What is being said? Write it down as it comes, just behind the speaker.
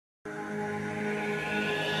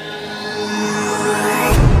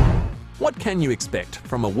What can you expect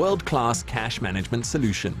from a world-class cash management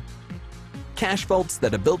solution? Cash vaults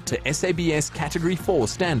that are built to SABS Category 4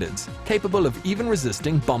 standards, capable of even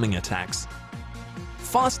resisting bombing attacks.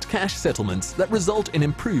 Fast cash settlements that result in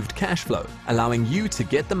improved cash flow, allowing you to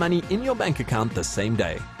get the money in your bank account the same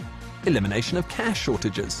day. Elimination of cash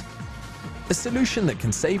shortages. A solution that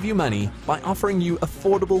can save you money by offering you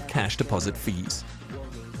affordable cash deposit fees.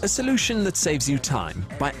 A solution that saves you time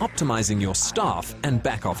by optimizing your staff and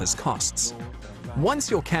back office costs. Once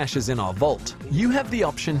your cash is in our vault, you have the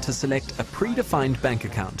option to select a predefined bank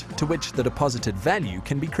account to which the deposited value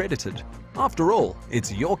can be credited. After all,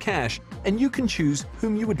 it's your cash and you can choose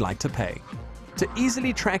whom you would like to pay. To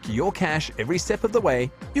easily track your cash every step of the way,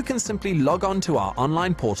 you can simply log on to our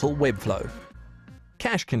online portal Webflow.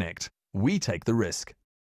 Cash Connect. We take the risk.